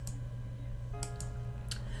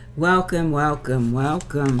Welcome, welcome,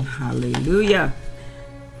 welcome. Hallelujah.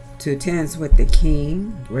 To Tens with the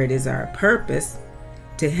King, where it is our purpose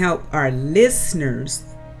to help our listeners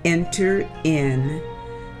enter in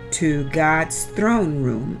to God's throne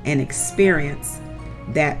room and experience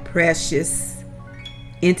that precious,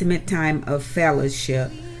 intimate time of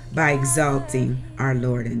fellowship by exalting our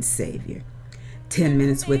Lord and Savior. 10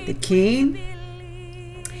 Minutes with the King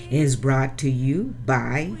is brought to you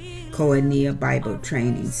by Koinonia Bible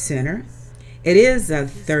Training Center. It is a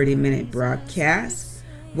 30-minute broadcast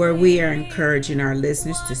where we are encouraging our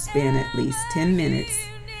listeners to spend at least 10 minutes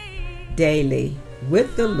daily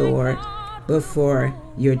with the Lord before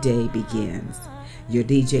your day begins. Your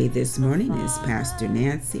DJ this morning is Pastor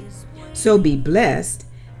Nancy. So be blessed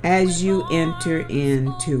as you enter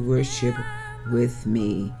into worship with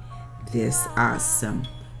me this awesome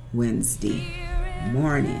Wednesday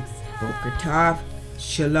morning. Boker Tov,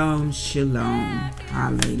 Shalom, Shalom.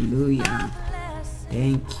 Hallelujah.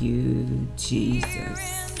 Thank you,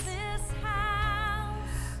 Jesus.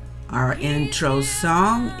 Our intro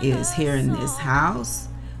song is Here in This House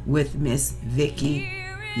with Miss Vicky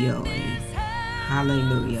Yohe.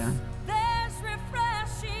 Hallelujah.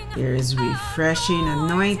 There is refreshing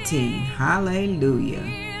anointing.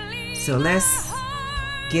 Hallelujah. So let's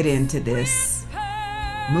get into this.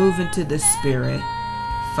 Move into the Spirit.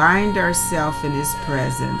 Find ourselves in His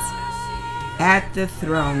presence at the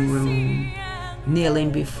throne room, kneeling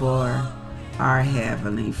before our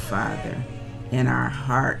Heavenly Father in our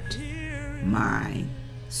heart, mind,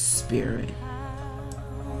 spirit.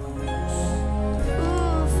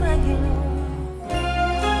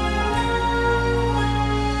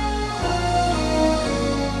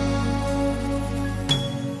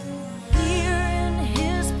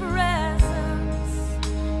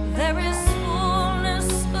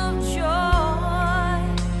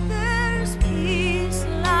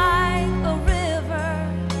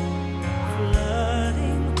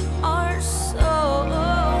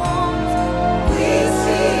 We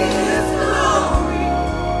see His glory.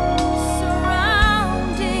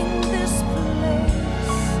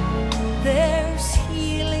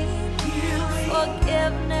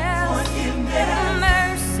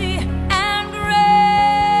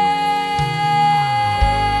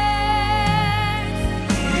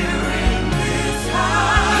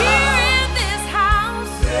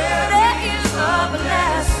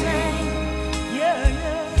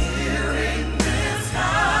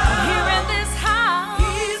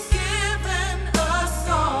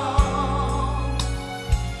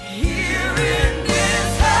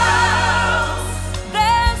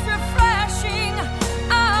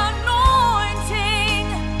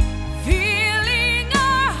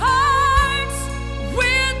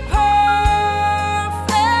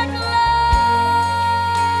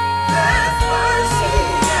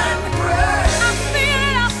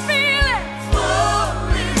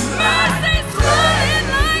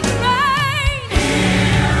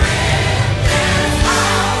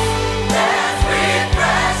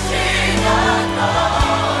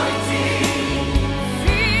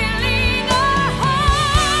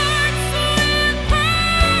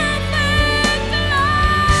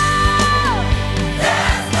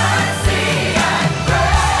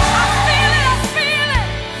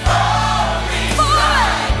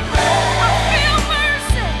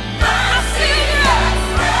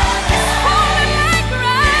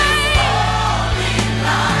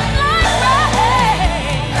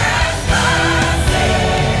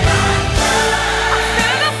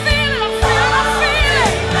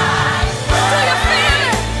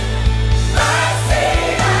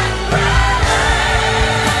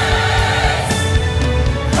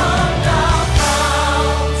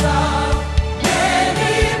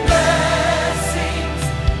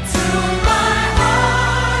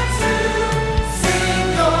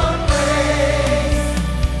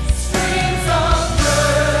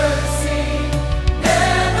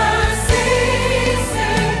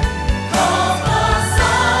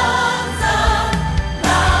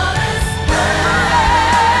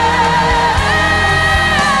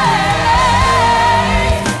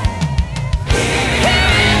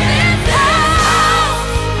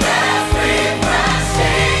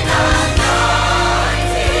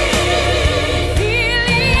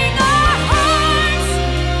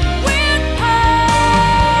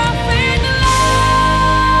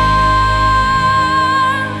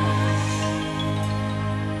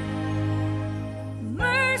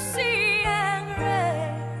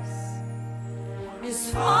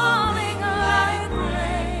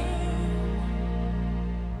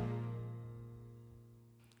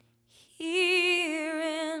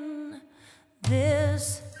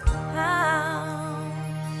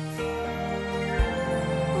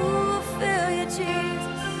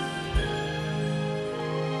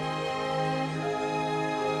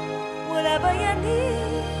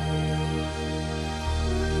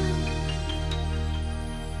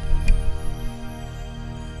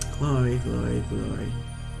 Glory, glory, glory.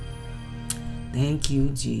 Thank you,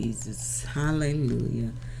 Jesus.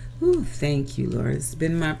 Hallelujah. Ooh, thank you, Lord. It's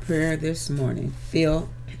been my prayer this morning. Fill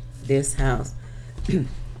this house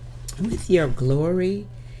with your glory.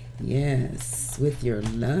 Yes, with your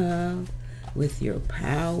love, with your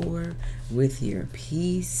power, with your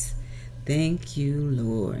peace. Thank you,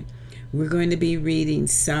 Lord. We're going to be reading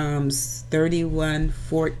Psalms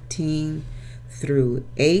 31:14 through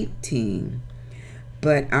 18.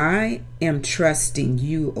 But I am trusting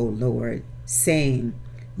you, O Lord, saying,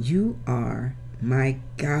 you are my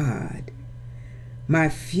God. My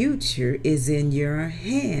future is in your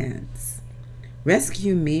hands.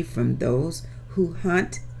 Rescue me from those who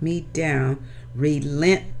hunt me down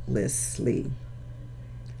relentlessly.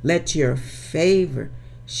 Let your favor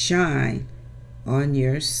shine on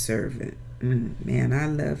your servant. Man, I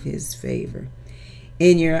love his favor.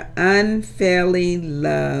 In your unfailing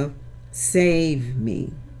love, save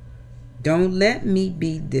me. Don't let me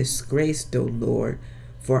be disgraced, O Lord,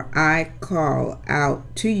 for I call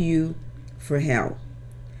out to you for help.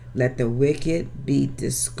 Let the wicked be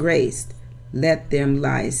disgraced. Let them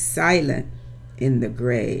lie silent in the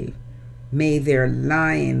grave. May their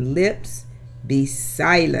lying lips be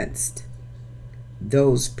silenced.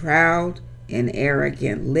 Those proud and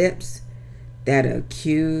arrogant lips that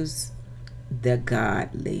accuse the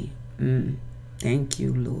godly. Thank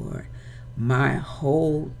you, Lord. My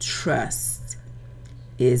whole trust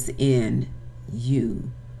is in you,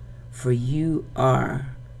 for you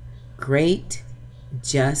are great,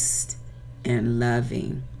 just, and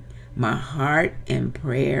loving. My heart and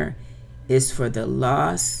prayer is for the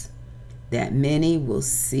lost, that many will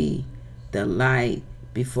see the light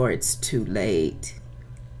before it's too late.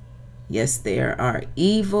 Yes, there are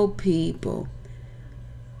evil people,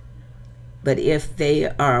 but if they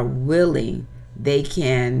are willing, they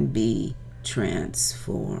can be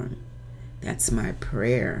transformed. That's my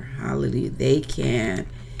prayer. Hallelujah. They can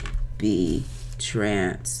be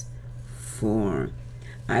transformed.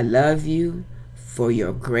 I love you for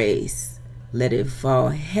your grace. Let it fall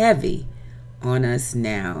heavy on us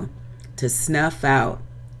now to snuff out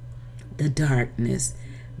the darkness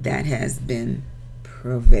that has been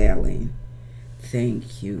prevailing.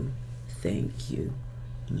 Thank you,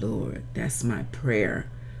 Lord. That's my prayer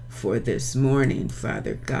for this morning,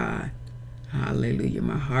 Father God. Hallelujah.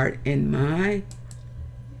 My heart and mind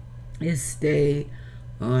is stay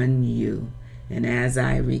on you. And as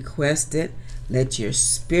I requested, let your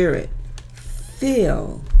spirit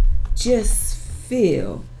just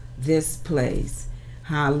fill this place.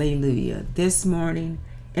 Hallelujah. This morning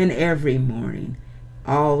and every morning,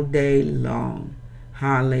 all day long.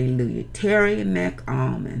 Hallelujah. Terry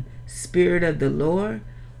McAlmond, Spirit of the Lord,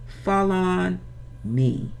 fall on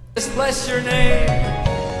me. Just bless your name.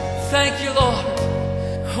 Thank you, Lord.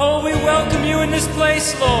 Oh, we welcome you in this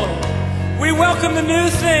place, Lord. We welcome the new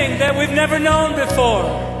thing that we've never known before.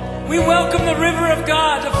 We welcome the river of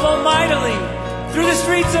God to flow mightily through the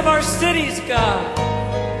streets of our cities, God.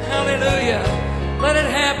 Hallelujah. Let it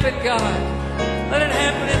happen, God. Let it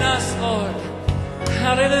happen in us, Lord.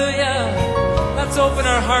 Hallelujah. Let's open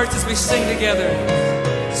our hearts as we sing together.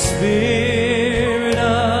 Spirit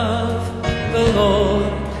of the Lord,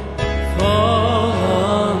 fall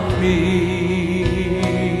on me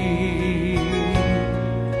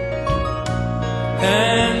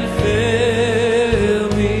and fill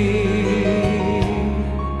me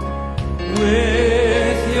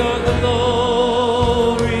with your glory.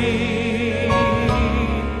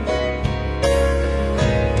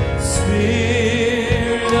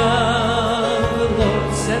 Spirit of the Lord,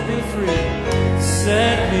 set me free,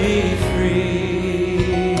 set me free.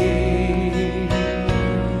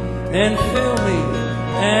 And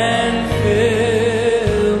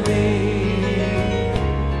fill me,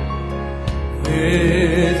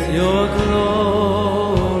 with your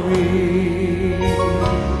glory.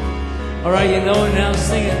 All right, you know it now,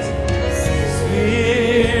 sing it.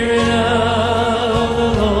 Spirit of the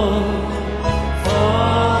Lord,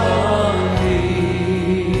 fall on me.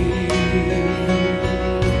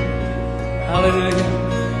 Hallelujah.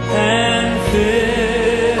 And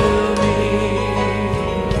fill me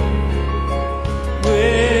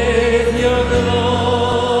with your glory.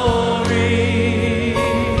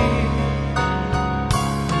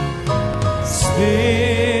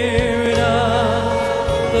 Spirit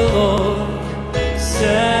of the Lord,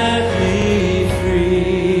 set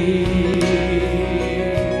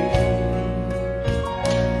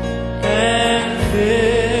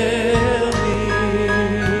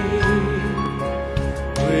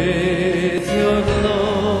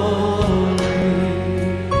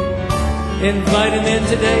Invite him in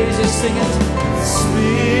today as you sing it.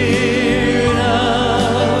 Spirit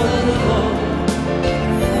of the Lord,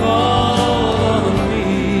 fall on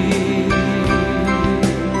me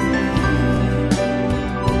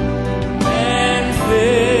and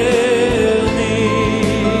fill me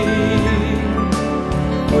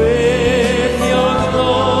with your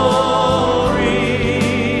glory.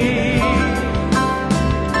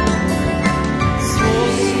 So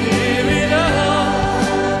Spirit of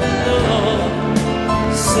the Lord,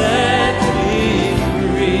 set me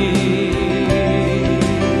free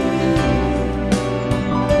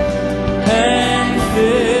and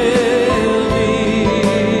fill me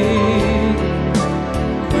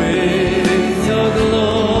with your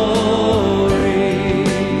glory.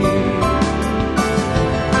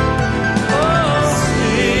 Oh,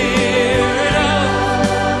 Spirit of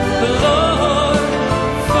the Lord,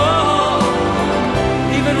 fall.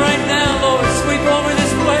 Even right now, Lord, sweep over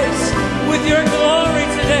this place with your glory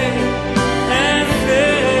today and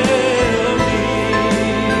fill me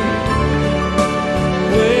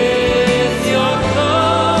with your glory.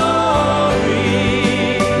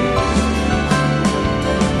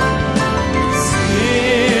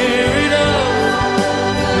 Spirit of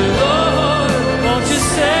the Lord, won't you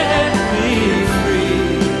set me free?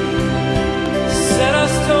 Set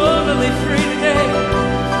us totally free today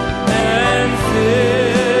and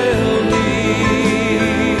fill me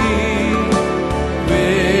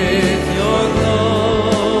with your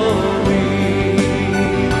glory.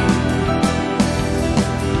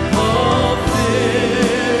 Oh,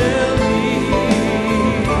 fill me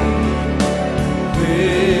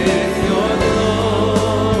with your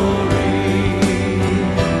glory.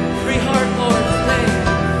 Free heart, Lord, today.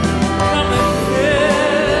 Come and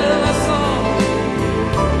fill us all.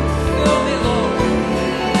 Fill me, Lord,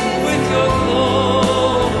 with your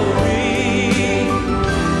glory.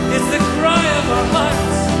 It's the cry of our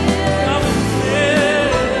hearts. Come and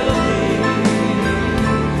fill me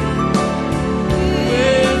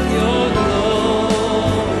with your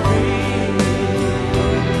glory.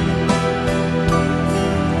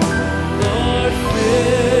 Lord,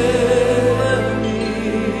 fill me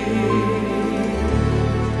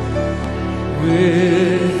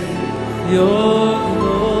with your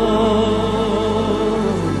glory.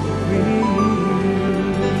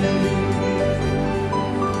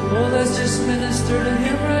 Oh, let's just minister to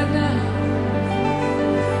him right now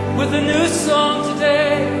with a new song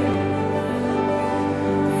today.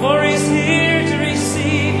 For he's here to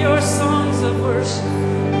receive your songs of worship.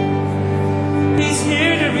 He's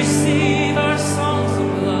here to receive our songs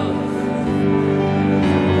of love.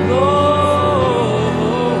 Lord,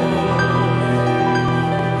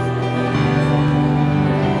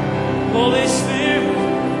 Holy Spirit,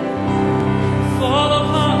 fall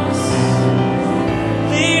upon us.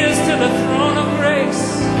 Lead us to the throne of grace.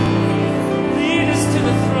 Lead us to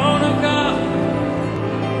the throne of God.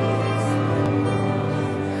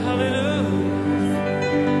 Hallelujah.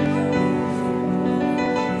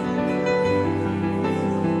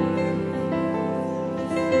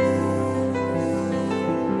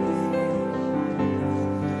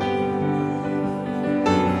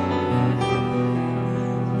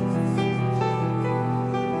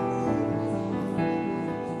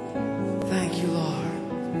 Thank you, Lord.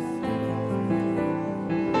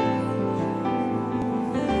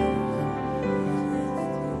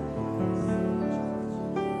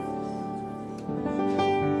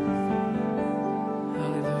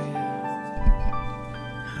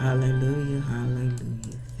 Hallelujah,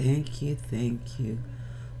 hallelujah. Thank you,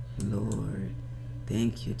 Lord.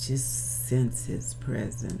 Thank you. Just sense his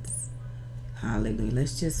presence. Hallelujah.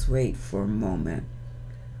 Let's just wait for a moment.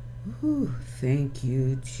 Ooh, thank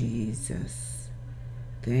you, Jesus.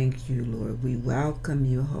 Thank you, Lord. We welcome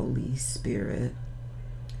you, Holy Spirit.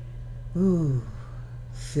 Ooh,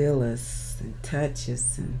 fill us and touch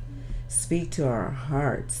us and speak to our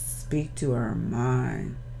hearts, speak to our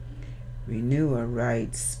mind. Renew a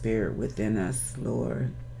right spirit within us,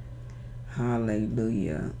 Lord.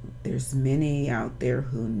 Hallelujah. There's many out there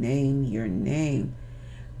who name your name,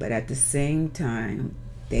 but at the same time,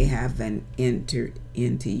 they haven't entered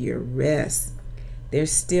into your rest. They're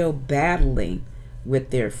still battling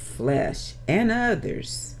with their flesh and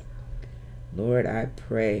others. Lord, I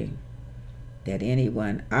pray that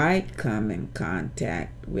anyone I come in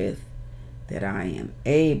contact with, that I am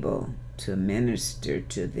able to minister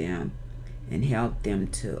to them and help them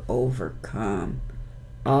to overcome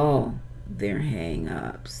all their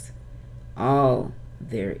hang-ups, all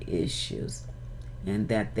their issues, and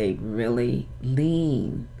that they really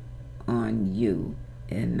lean on you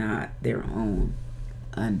and not their own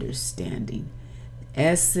understanding.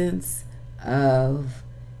 Essence of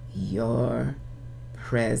your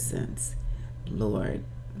presence, Lord.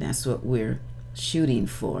 That's what we're shooting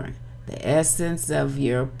for. The essence of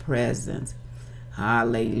your presence.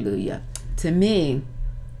 Hallelujah. To me,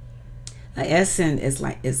 an essence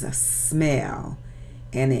is a smell,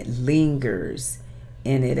 and it lingers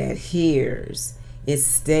and it adheres. It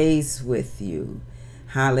stays with you.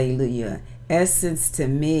 Hallelujah. Essence to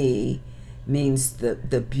me means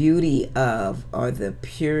the beauty of, or the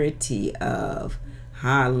purity of.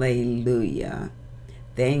 Hallelujah.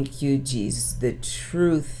 Thank you, Jesus. The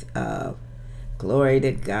truth of. Glory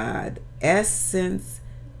to God. Essence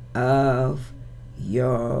of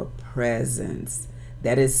your presence.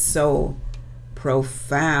 That is so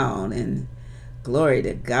profound, and glory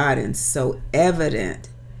to God, and so evident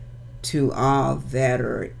to all that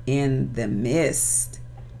are in the midst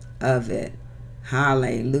of it.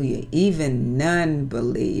 Hallelujah. Even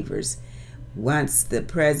non-believers, once the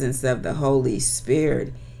presence of the Holy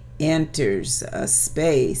Spirit enters a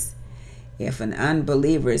space, if an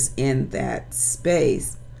unbeliever is in that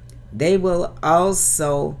space, they will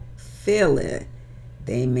also feel it.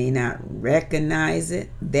 They may not recognize it.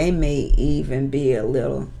 They may even be a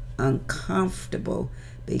little uncomfortable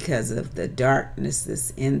because of the darkness that's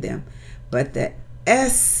in them. But the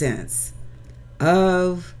essence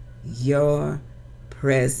of your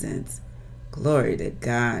presence, glory to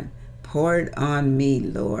God, pour it on me,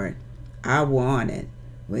 Lord. I want it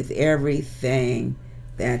with everything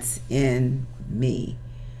that's in me.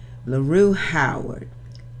 LaRue Howard,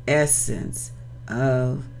 essence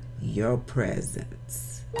of your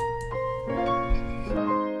presence.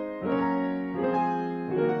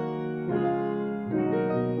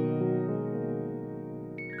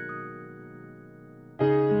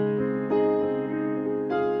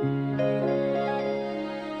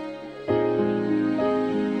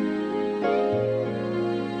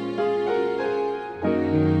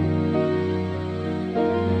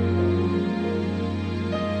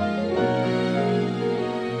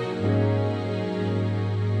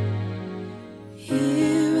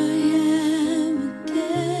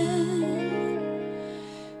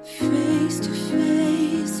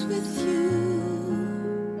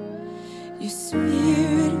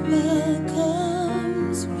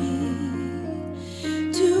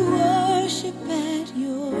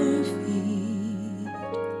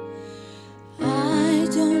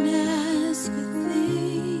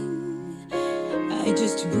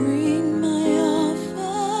 Just bring my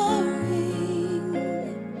offering,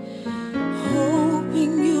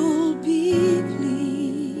 hoping you'll be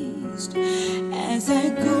pleased as I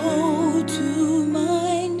go to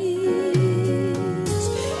my knees.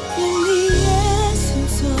 In the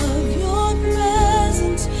essence of your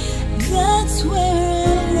presence, that's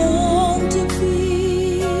where I long to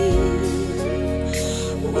be.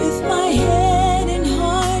 With my head and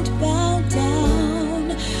heart bowed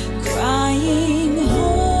down, crying,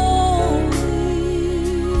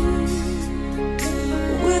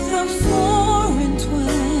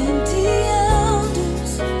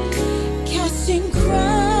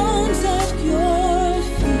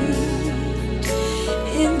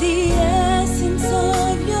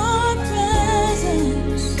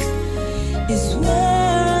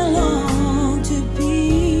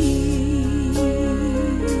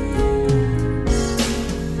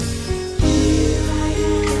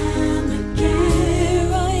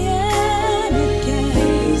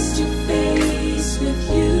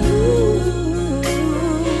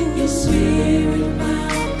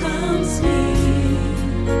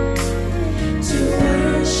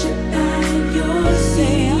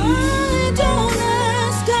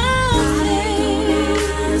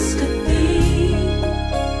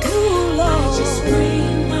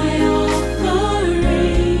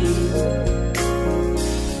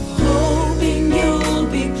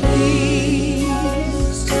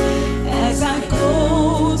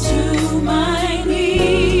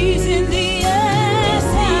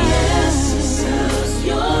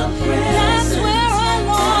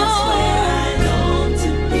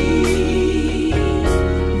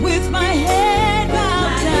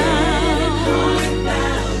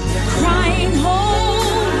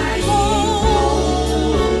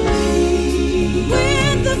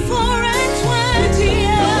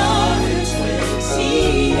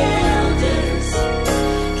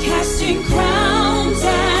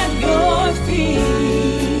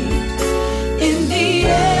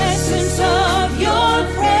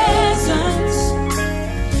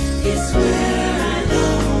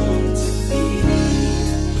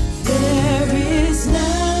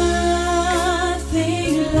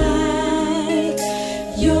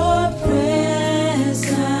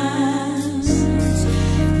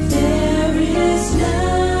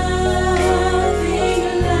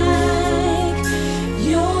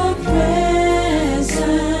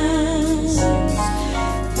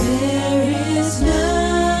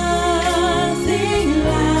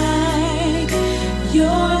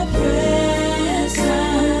 your presence.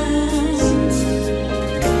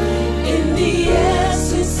 In the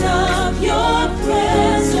essence of your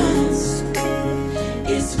presence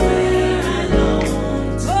is where I long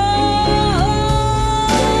to be. Oh,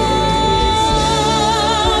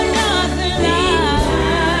 nothing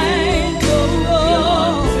like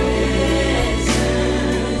your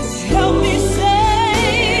presence. Help me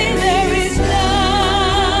say there is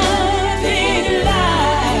nothing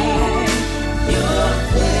like your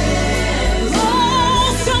presence.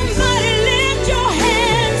 Oh, somebody lift your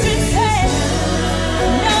hands and say,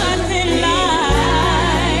 nothing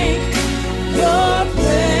like your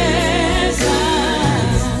presence.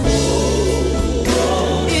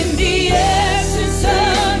 In the essence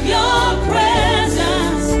of your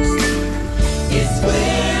presence is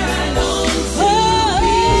where I long to be.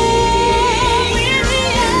 In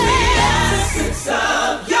the essence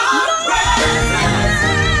of your presence,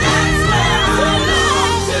 that's where I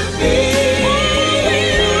long to be.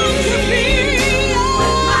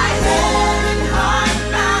 With my head and heart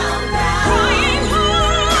bowed down, crying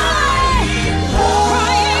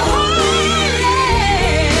holy,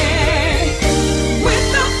 with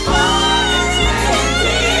the voice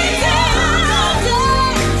down,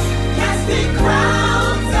 casting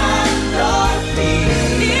crowns at your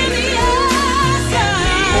feet. In the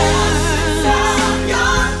essence of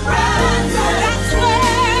your presence, that's where your presence. I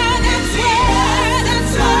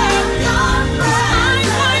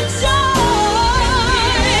find joy.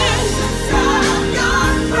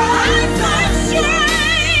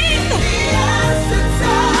 In the essence of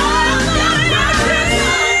your presence. In the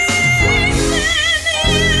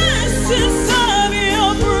essence of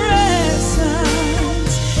your presence,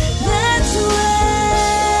 that's where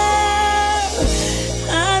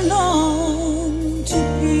I long to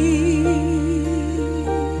be.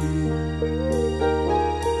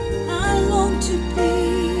 I long to be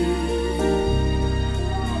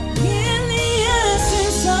in the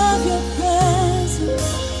essence of your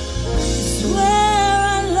presence. Is where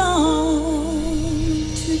I long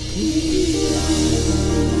to be.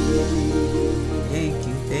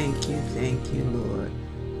 Thank you, Lord.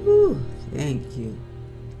 Whew, thank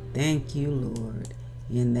you, Lord.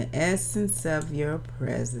 In the essence of your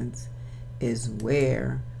presence is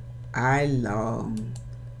where I long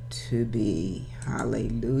to be.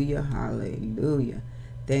 Hallelujah, hallelujah.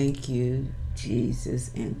 Thank you,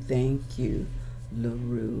 Jesus, and thank you,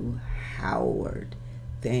 LaRue Howard.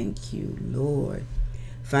 Thank you, Lord.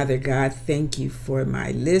 Father God, thank you for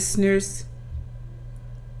my listeners.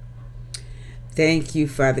 Thank you,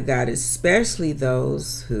 Father God, especially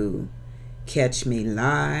those who catch me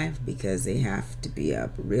live because they have to be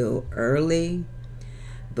up real early.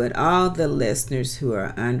 But all the listeners who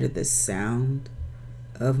are under the sound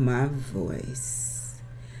of my voice,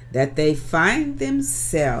 that they find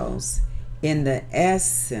themselves in the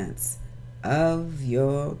essence of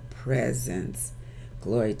your presence.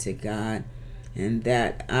 Glory to God. And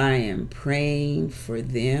that I am praying for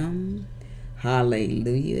them.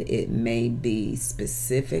 Hallelujah. It may be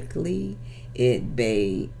specifically, it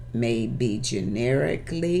may be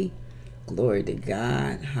generically. Glory to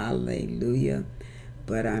God. Hallelujah.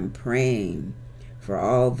 But I'm praying for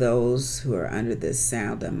all those who are under the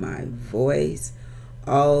sound of my voice,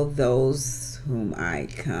 all those whom I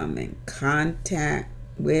come in contact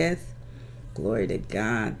with. Glory to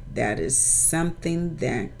God. That is something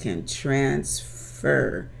that can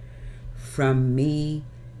transfer from me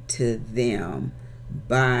to them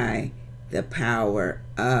by the power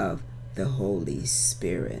of the Holy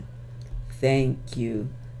Spirit. Thank you,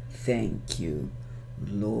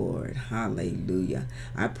 Lord. Hallelujah.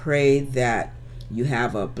 I pray that you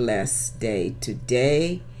have a blessed day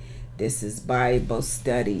today. This is Bible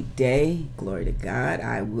study day. Glory to God.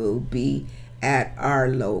 I will be at our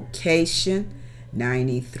location,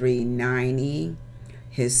 9390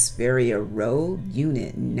 Hesperia Road,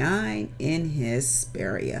 Unit 9 in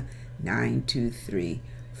Hesperia,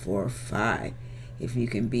 92345. If you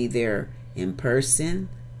can be there in person,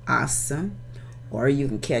 awesome. Or you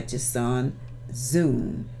can catch us on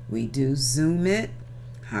Zoom. We do Zoom it.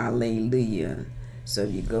 Hallelujah. So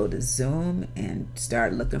you go to Zoom and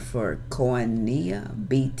start looking for Koinonia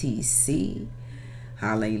BTC.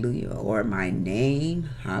 Hallelujah. Or my name.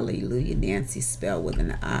 Hallelujah. Nancy spelled with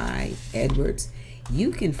an I, Edwards.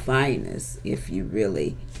 You can find us if you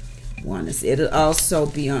really want us. It'll also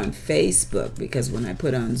be on Facebook, because when I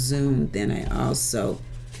put on Zoom, then I also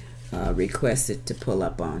request it to pull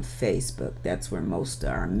up on Facebook. That's where most of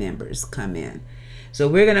our members come in. So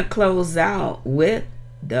we're going to close out with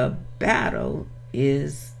The Battle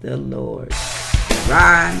is the Lord.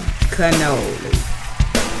 Ron Canoli.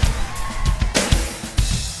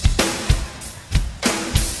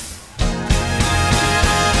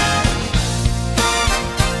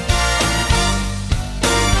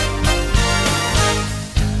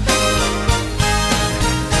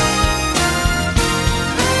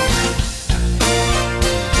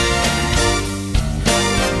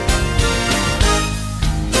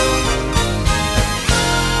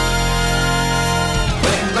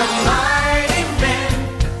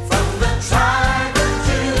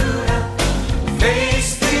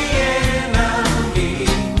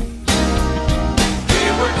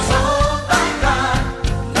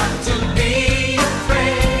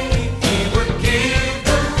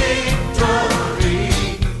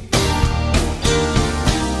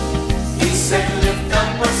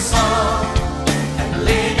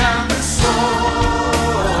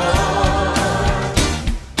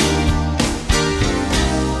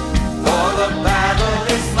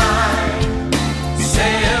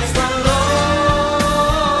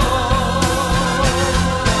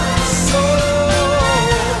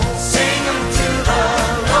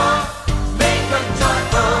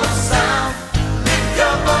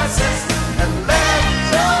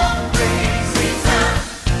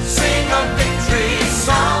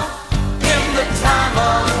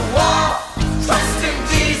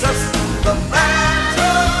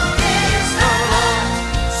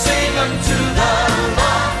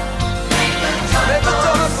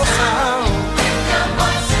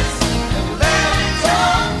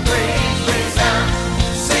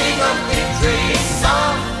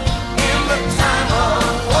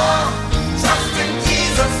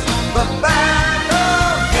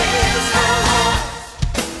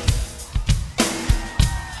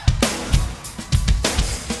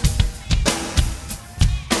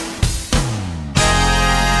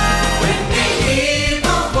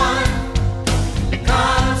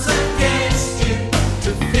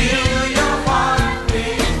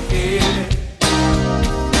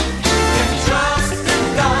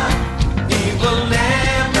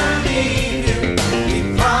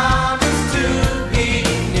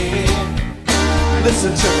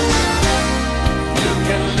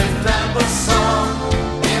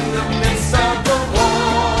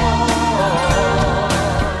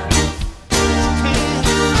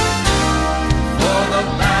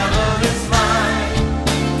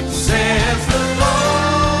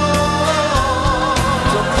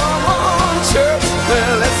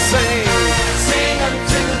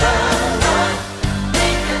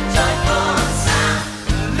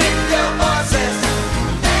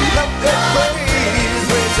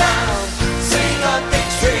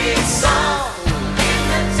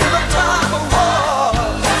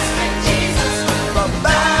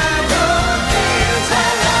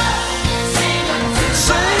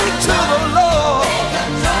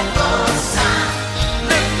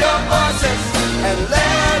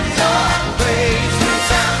 let your praise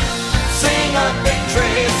resound. Sing a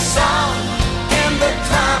victory song in the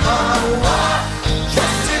time of war.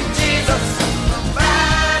 Trust in Jesus, the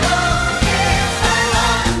battle is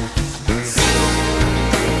won.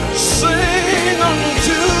 Sing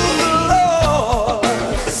unto the Lord.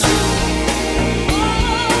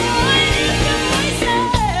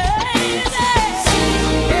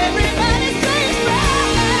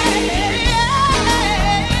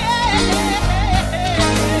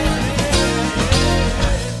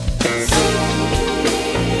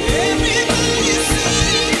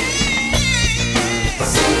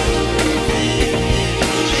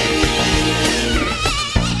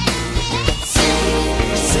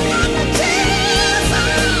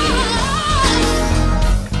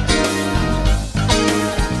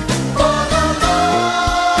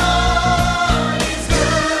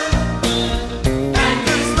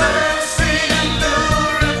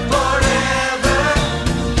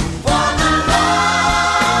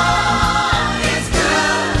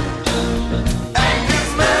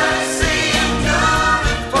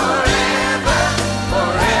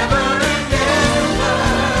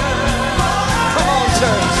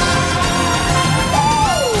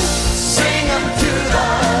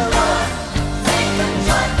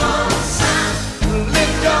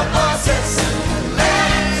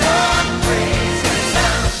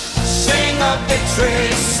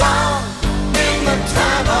 Victory song in the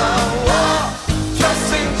time of war.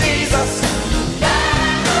 Trust in Jesus.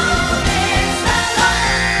 Battle is the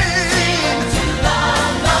Lord.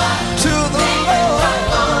 To the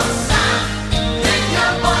Lord. Lift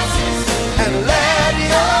your voices and let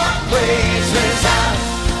your praise resound.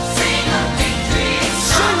 Sing a victory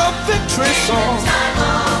song. Sing a victory song. In the time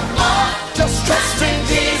of war. Just trust in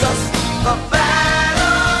Jesus. The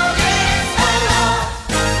battle is the Lord.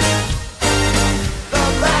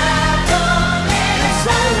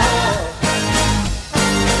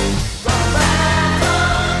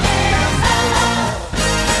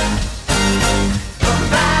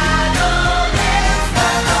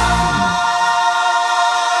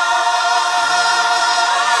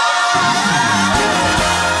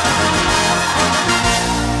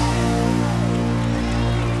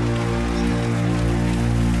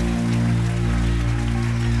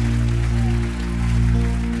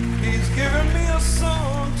 He's given me a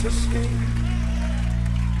song to sing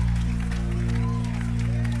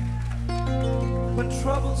when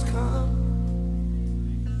troubles come.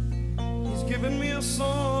 He's given me a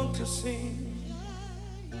song to sing